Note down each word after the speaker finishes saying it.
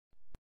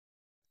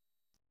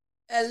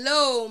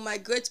Hello, my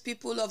great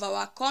people of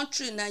our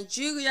country,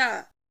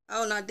 Nigeria.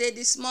 How una dey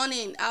this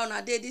morning? How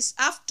una dey this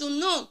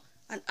afternoon?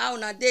 And how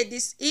una dey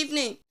this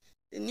evening?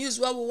 The news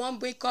wey we wan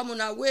bring come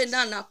una way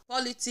now na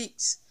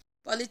politics.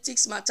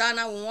 Politics matter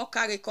now we wan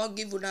carry come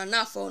give una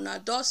now for una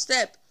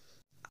doorstep.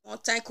 I wan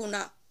thank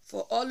una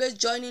for always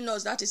joining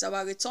us. That is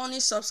our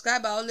returning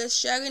subscriber, always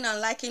sharing and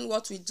liking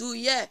what we do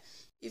here.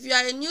 If you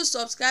are a new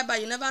subscriber,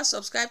 you never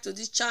subscribed to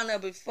this channel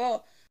before,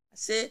 I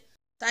say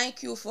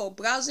thank you for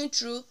browsing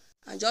through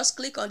and just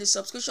click on the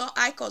subscription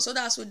icon so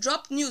that as we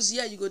drop news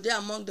here, you go there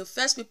among the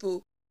first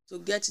people to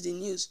get the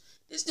news.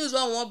 This news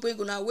one we wan bring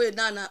una way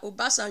now na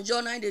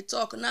Obasanjo na dey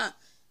talk now.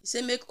 He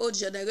say make old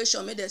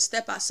generation make dem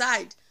step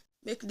aside,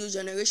 make new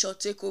generation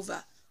take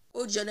over.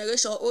 Old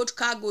generation, old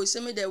cargo, he say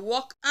make dem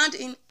work hand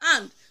in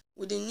hand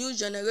with the new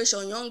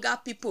generation, younger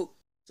people,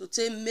 to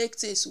take make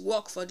things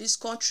work for this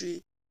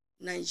country,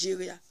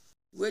 Nigeria.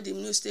 Where the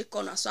news take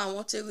on, so I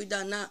wan take read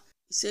that now.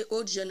 He say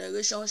old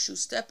generation should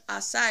step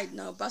aside.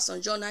 Now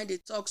Obasanjo na dey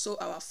talk, so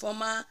our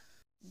former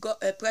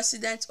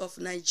president of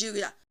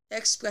Nigeria,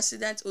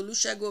 ex-president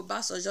Olusegun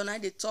Obasanjo na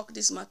dey talk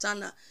this matter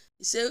now.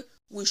 He say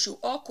we should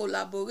all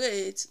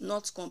collaborate,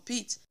 not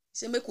compete. He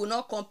say make we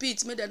not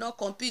compete, make dem not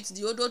compete.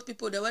 The old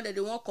people, the way that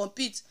they want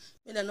compete,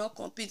 make dem not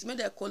compete, make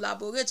dem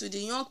collaborate with the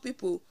young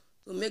people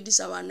to make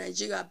this our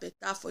Nigeria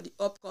better for the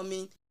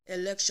upcoming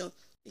election.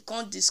 He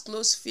can't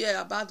disclose fear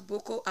about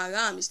Boko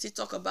Haram. He still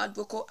talk about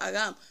Boko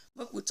Haram.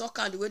 Make we talk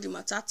on the way the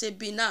matter take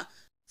be now.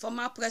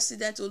 Former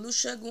President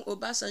Olusegun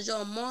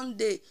Obasanjo on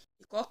Monday,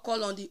 he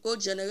call on the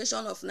old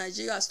generation of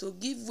Nigerians to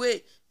give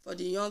way for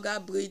the younger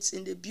breeds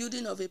in the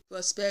building of a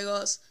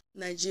prosperous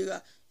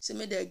Nigeria. He say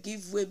make dem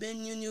give way, make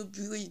new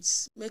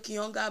breeds, make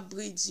younger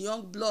breeds,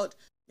 young blood,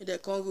 make dem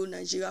come rule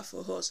Nigeria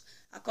for us.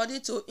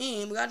 According to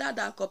him, rather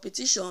than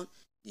competition,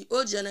 the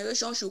old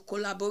generation should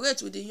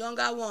collaborate with the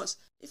younger ones.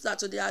 If na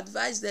to dey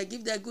advise dem,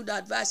 give them good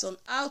advice on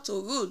how to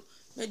rule,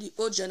 make the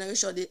old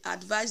generation dey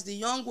advise the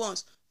young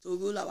ones to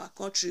rule our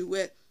country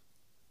well.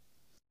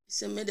 He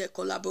say make dem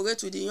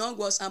collaborate with the young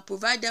ones and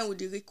provide them with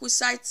the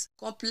requisite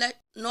complex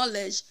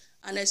knowledge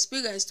and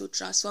experience to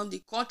transform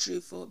the country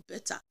for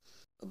better.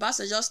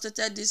 Obasanjo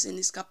stated this in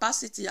his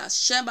capacity as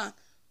chairman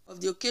of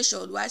the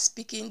occasion while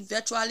speaking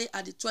virtually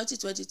at the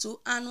 2022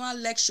 annual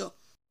lecture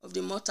of the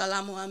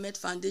Murtala Muhammed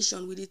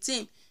Foundation with the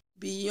theme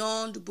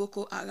Beyond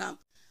Boko Haram.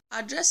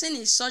 Addressing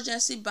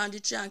insurgency,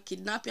 banditry and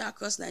kidnapping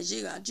across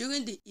Nigeria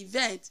during the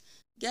event,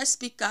 guest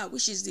speaker,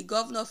 which is the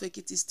governor of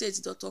Ekiti State,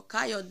 Dr.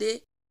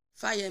 Kayode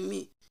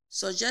Fayemi,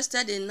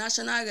 suggested a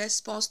national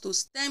response to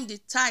stem the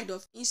tide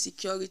of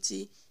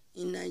insecurity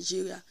in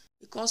Nigeria.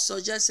 He can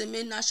suggest a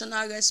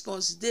national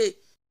response dey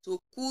to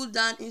cool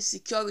down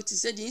insecurity.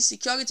 Say the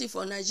insecurity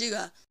for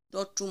Nigeria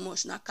not too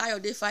much. Now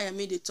Kayode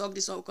Fayemi dey talk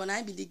this one because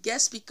I be the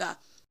guest speaker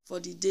for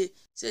the day.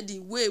 Say the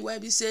way where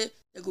we say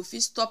they go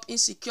fit stop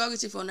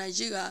insecurity for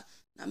Nigeria,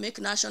 now make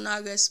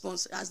national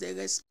response. As they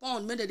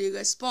respond, make they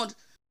respond.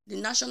 The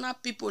national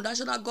people,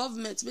 national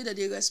government, make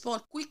they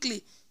respond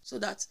quickly so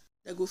that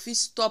they go fit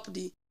stop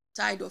the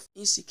tide of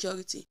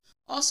insecurity.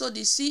 Also,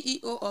 the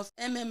CEO of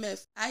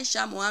MMF,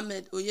 Aisha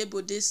Mohammed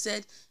Oyebode,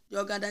 said the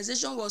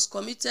organization was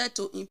committed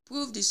to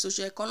improve the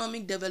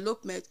socio-economic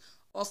development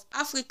of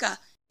Africa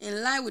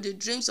in line with the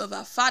dreams of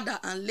her father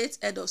and late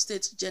head of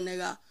state,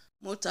 General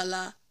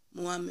Murtala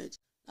Muhammed.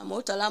 Now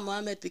Murtala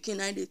Muhammed pikin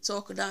na dey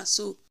talk that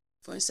so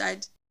for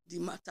inside the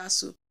matter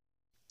so.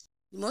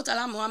 The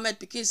Murtala Muhammed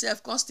pikin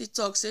sef come still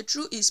talk say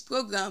through his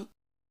program,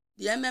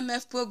 the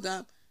MMF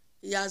program,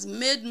 he has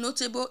made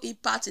notable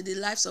impact in the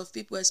lives of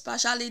people,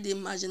 especially the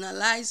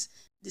marginalized,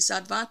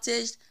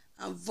 disadvantaged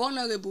and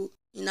vulnerable,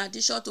 in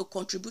addition to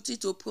contributing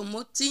to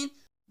promoting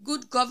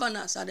good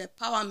governance and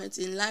empowerment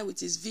in line with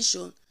his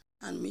vision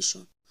and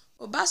mission.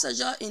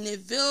 Obasanjo, in a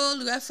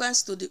veiled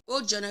reference to the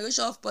old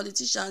generation of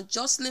politicians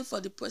jostling for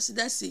the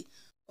presidency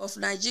of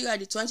Nigeria in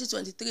the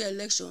 2023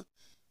 election,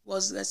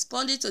 was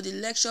responding to the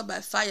lecture by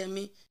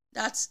Fayemi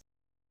that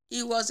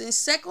he was in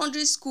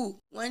secondary school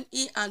when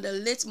he and the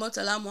late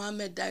Murtala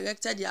Muhammed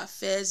directed the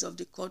affairs of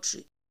the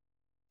country.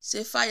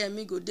 Say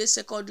Fayemi go dey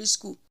secondary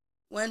school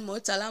when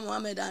Murtala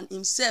Muhammed and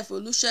himself,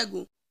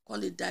 Olusegun,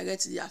 come dey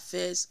direct the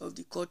affairs of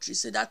the country.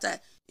 Say that time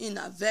in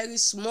a very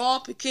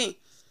small pikin.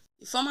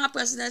 The former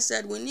president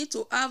said we need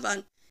to have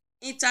an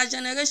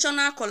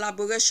intergenerational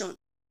collaboration.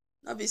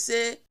 Not be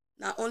say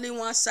na only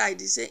one side.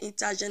 He say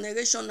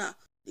intergenerational.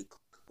 The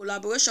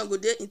collaboration go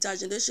dey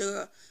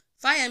intergenerational.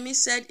 Fayemi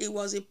said he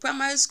was in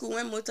primary school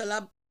when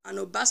Murtala and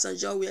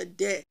Obasanjo were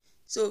there.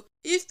 So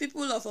if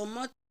people of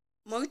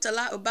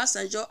Murtala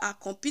Obasanjo are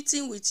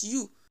competing with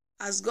you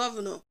as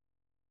governor,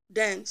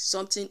 then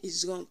something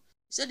is wrong. He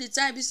said the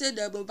time he said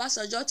that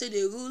Obasanjo take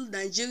dey rule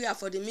Nigeria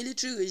for the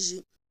military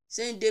regime,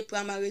 saying dey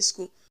primary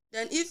school.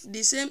 Then if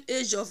the same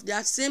age of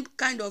their same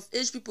kind of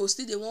age people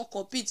still dey wan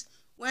compete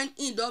when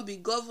he don be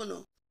governor,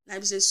 na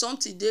be say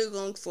something dey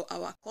wrong for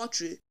our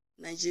country,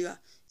 Nigeria.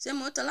 Say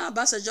Murtala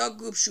Obasanjo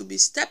group should be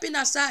stepping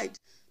aside.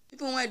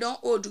 People wey don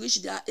old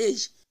reach their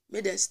age,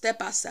 make dem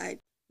step aside,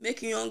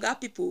 make younger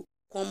people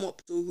come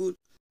up to rule.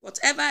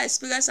 Whatever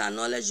experience and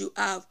knowledge you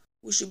have,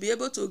 we should be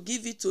able to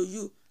give it to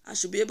you and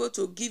should be able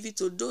to give it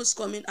to those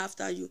coming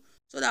after you,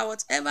 so that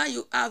whatever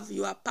you have,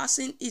 you are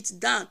passing it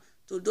down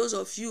to those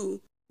of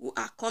you who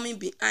are coming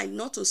behind,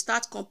 not to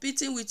start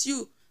competing with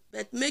you,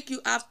 but make you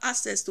have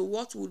access to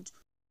what would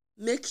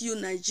make you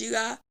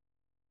Nigeria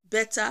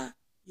better.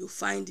 You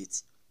find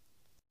it.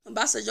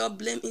 Obasanjo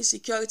blamed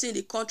insecurity in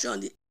the country on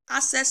the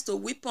access to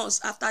weapons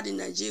after the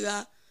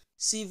Nigeria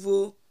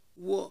civil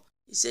war.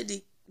 He said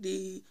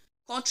the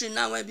country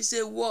now, when we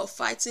say war,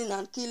 fighting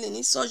and killing,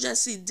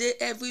 insurgency dey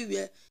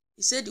everywhere.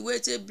 He said the way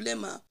they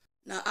blame am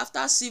now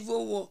after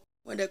civil war,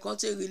 when the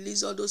country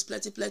release all those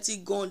plenty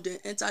guns, then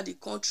enter the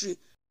country.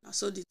 Now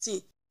so the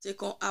thing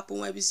take on happen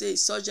when we say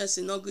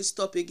insurgency not going to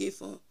stop again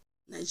for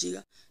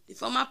Nigeria. The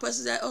former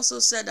president also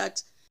said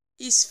that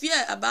his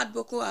fear about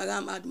Boko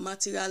Haram had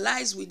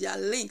materialized with their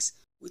links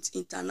with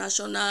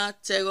international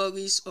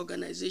terrorist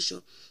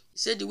organization. He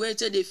said the way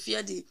they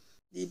fear the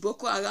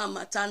Boko Haram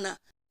matana,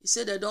 he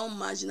said they don't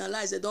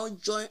marginalize, they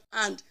don't join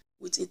hand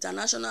with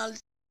international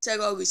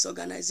terrorist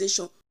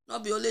organization.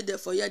 Not be only there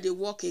for here they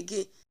work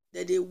again,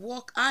 that they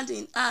work hand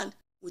in hand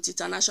with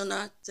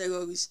international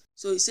terrorists.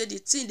 So he said the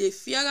thing they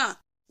fear am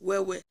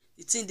well,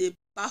 the thing they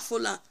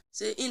baffle am,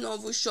 say in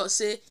over short,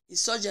 say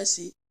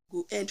insurgency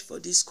go end for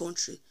this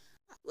country.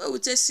 Well, we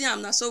take see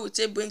am now, so we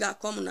take bring her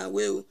come on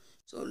way.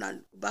 So now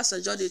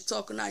Obasanjo dey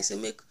talk now, he say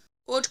make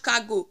old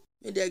cargo,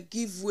 make they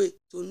give way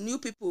to new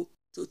people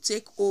to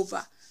take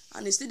over.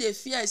 And he still dey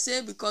fear, he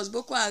say because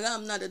Boko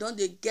Haram now they don't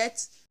they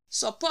get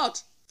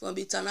support from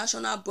the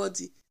international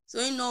body. So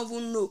he no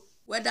even know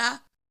whether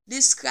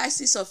this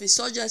crisis of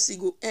insurgency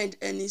go end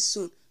any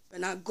soon. But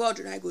now God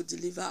and I go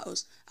deliver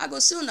us. I go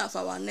see you now for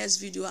our next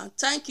video, and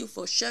thank you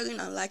for sharing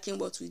and liking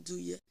what we do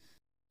here.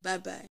 Bye bye.